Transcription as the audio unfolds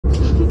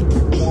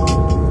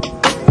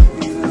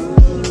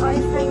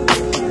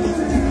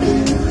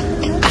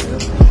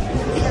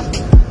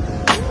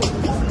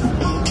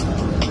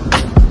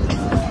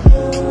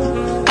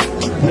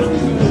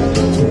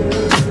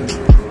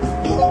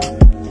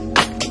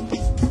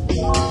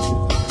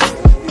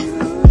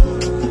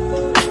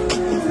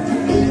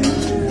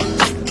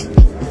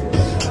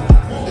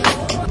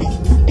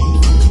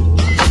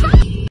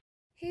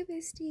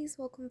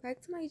welcome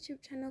back to my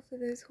YouTube channel. For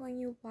those who are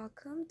new,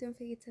 welcome. Don't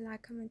forget to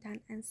like, comment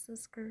down and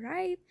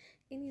subscribe.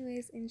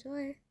 Anyways,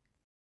 enjoy.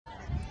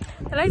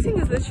 The lighting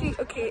is literally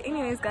okay.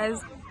 Anyways,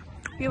 guys,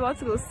 we're about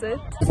to go sit.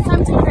 It's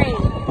time to pray.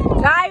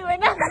 Guys, we're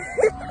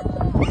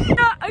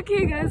not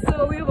okay guys,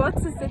 so we're about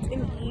to sit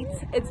and eat.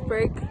 It's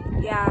break,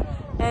 yeah.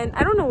 And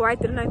I don't know why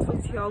didn't I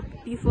talk to y'all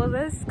before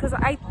this, because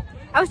I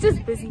was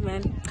just busy,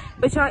 man.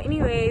 But y'all,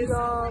 anyways,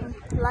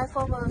 Life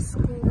over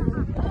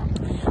school.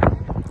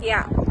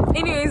 yeah.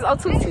 Anyways, I'll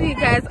talk to you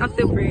guys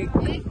after break.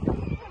 You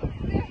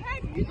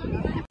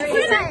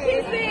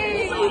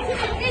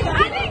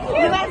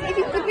must, if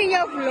you put me in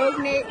your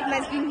vlog, it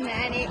must be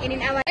nane. And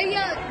in our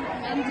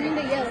I'm doing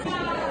the yellow.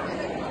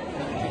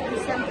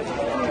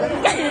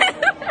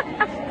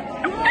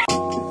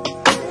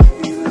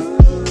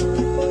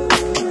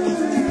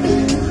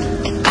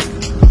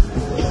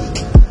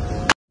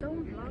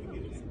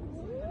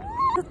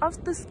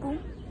 After school.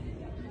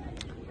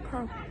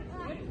 Huh.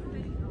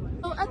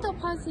 Oh, at the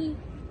party.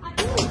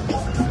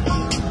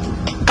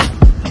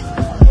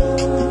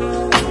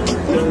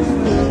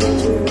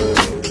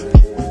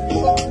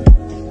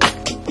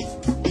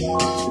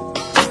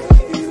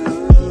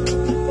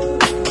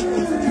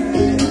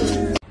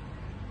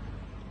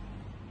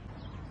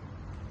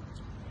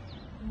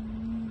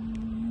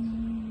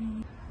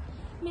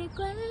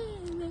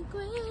 Make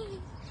way.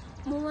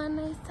 More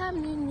nice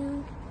time you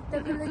knew. The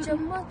village of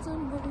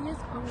Morton will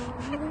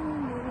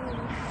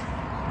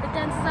the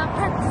dances are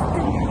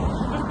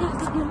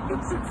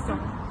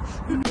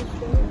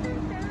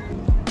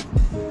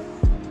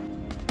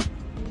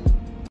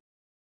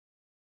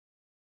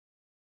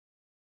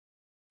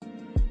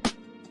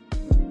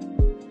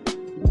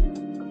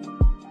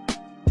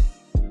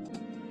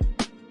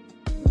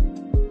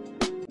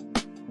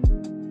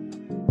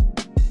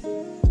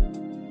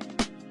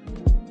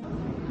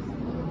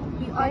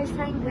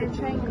We're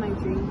trying my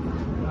drink.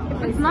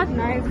 It's not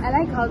nice. I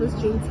like how this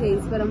drink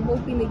tastes, but I'm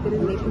hoping they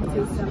didn't make it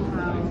taste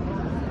somehow.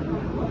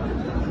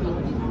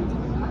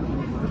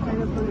 The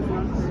pineapple is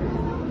not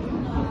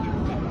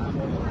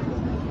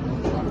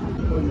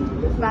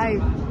good.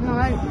 5. No,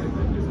 right.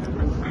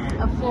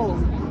 A 4.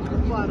 A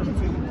 4 out of 10.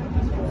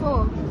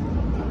 4.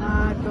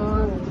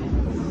 Don't.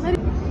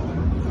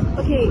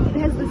 Okay, it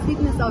has the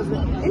sweetness of it.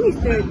 Let me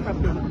stir it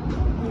properly.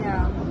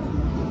 Yeah.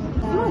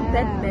 It's not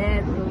that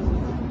bad though.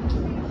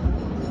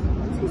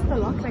 It's a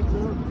lot like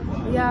milk.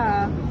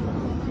 Yeah.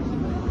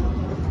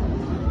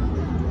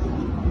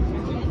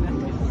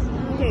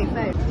 Okay, 5.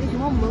 There's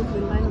more milk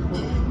than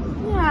pineapple.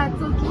 Yeah,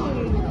 it's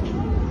okay.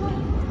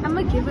 I'm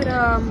gonna give it I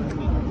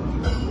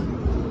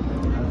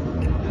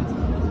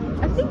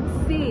think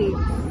 6.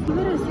 Give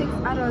it a 6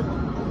 out of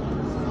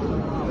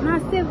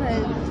 7.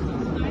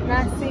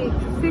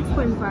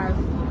 6.5.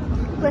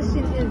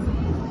 Question is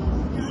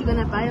she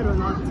gonna buy it or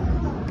not?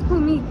 Who,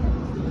 me?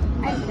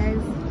 Hi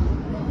guys.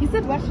 You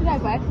said what should I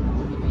buy?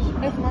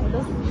 If not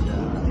this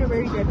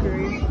strawberry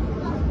decoration.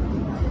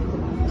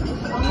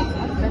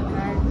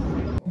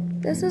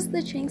 This is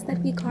the drinks that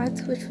we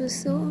got, which was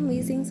so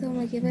amazing, so I'm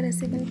gonna give it a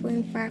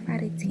 7.5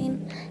 out of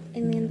 10.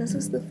 And then this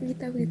is the food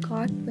that we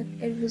got, but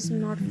it was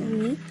not for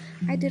me.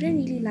 I didn't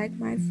really like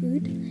my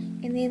food.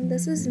 And then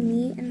this is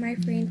me and my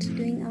friend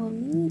doing our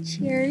mini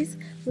cheers,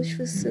 which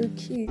was so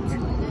cute.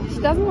 She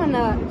doesn't want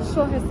to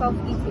show herself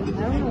eating.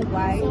 I don't know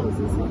why.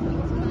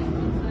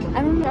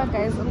 I don't know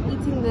guys, I'm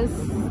eating this.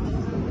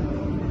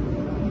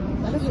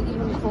 What is it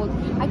even called?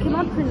 I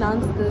cannot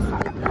pronounce this.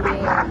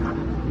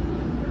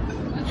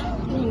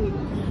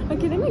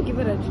 Okay, let me give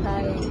it a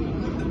try.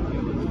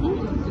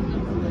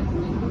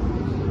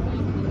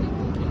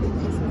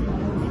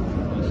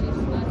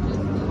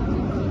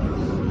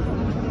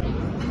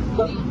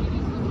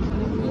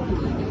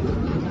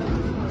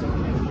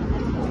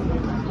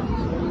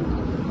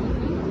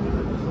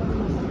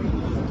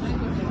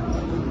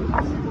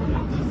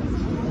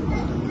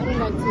 I don't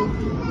like it.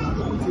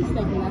 It tastes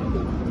like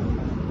nothing.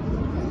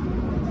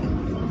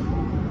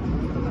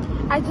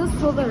 I just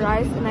saw the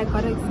rice and I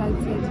got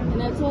excited.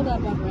 And I told her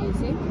about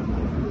rice, eh?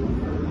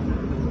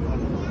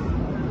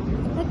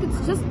 Like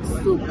it's just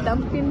soup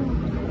dumping.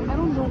 I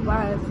don't know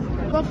why.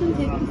 Cotton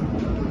tape.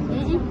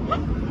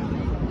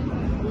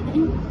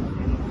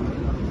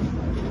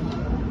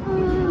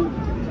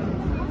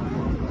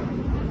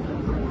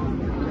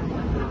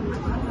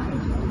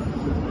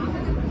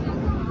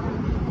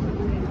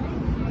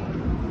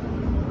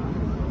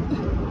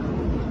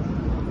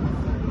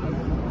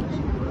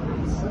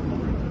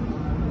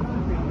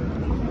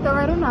 So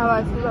I don't know how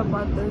I feel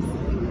about this.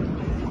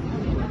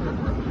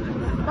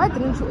 Why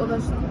didn't you order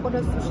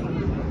sushi?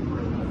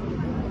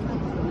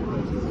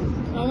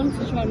 I want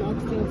to try an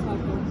oxtail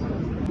taco.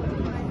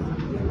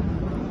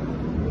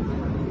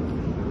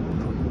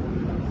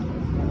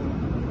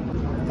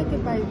 Take a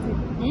bite.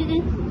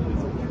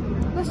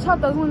 This child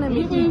doesn't want to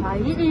make me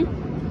bite.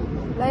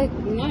 Like,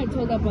 now I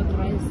told her about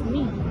rice.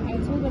 I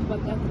told her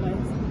about that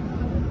rice.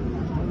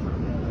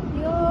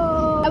 Yo.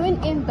 I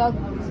went in, dog.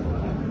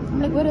 I'm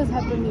like, what is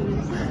happening?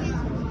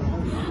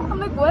 I'm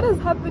like, what is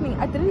happening?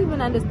 I didn't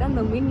even understand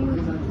the menu.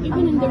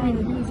 Even in the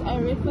reviews, I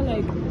read for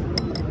like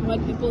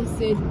what people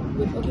said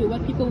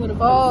what people would have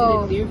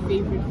considered their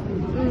favorite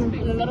food.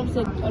 And a lot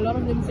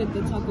of them said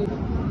the taco.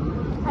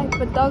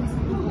 But dogs.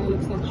 That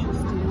looks like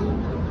Tristan.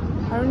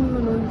 I don't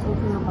even know what you're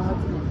talking about.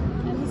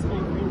 At least my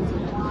friends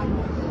are.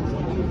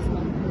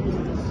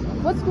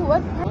 What's cool?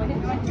 What?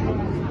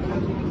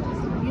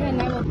 You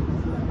and I were.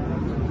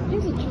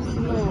 Is it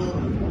Tristan? No.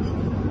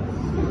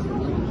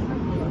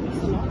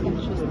 It's not like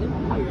Tristan.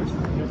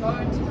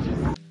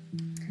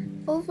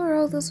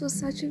 Overall, this was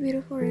such a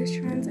beautiful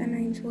restaurant and I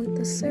enjoyed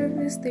the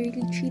service. They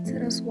really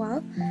treated us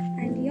well,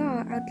 and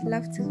yeah, I'd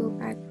love to go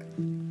back.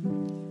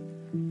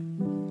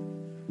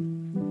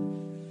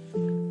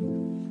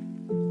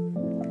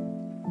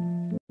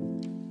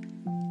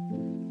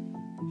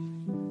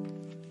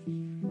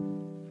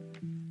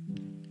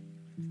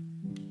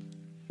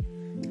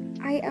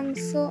 I am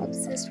so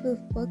obsessed with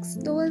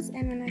bookstores,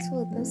 and when I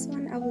saw this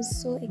one I was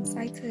so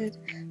excited,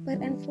 but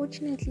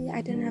unfortunately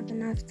I didn't have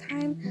enough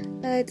time,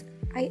 but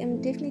I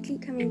am definitely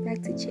coming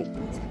back to check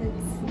these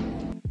books.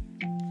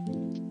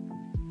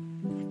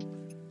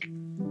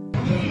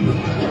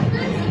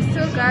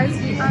 So guys,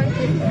 we are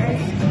getting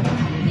ice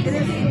cream. It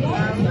is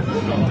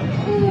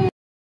wow.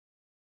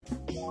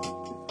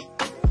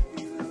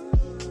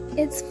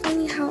 It's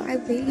funny how I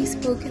barely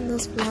spoke in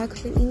this vlog,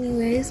 but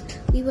anyways,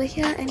 we were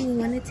here and we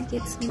wanted to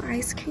get some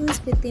ice creams,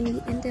 but then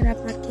we ended up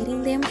not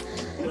getting them,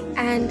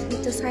 and we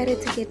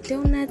decided to get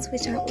donuts,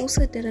 which I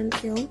also didn't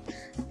film,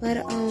 but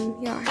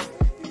yeah.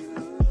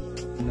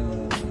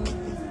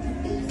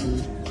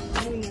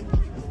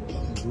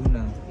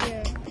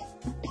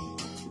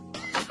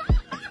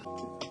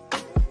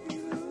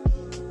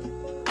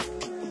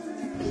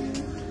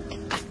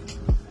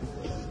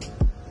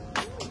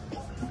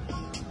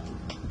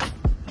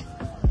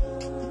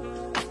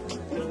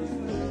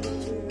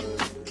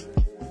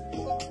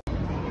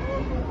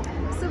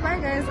 Bye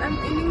guys, I'm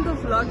ending the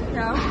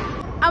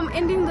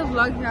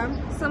vlog here.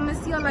 So I'm gonna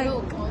see you like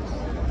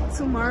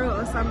tomorrow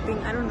or something,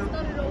 I don't know.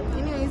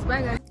 Anyways,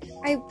 bye guys.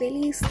 I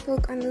barely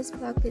spoke on this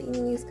vlog, but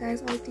anyways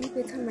guys, I'll do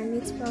better on my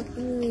next vlog.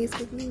 Anyways,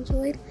 if you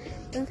enjoyed,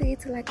 don't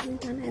forget to like,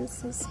 comment down and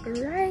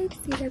subscribe.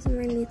 See you guys in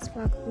my next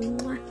vlog.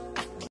 Mwah.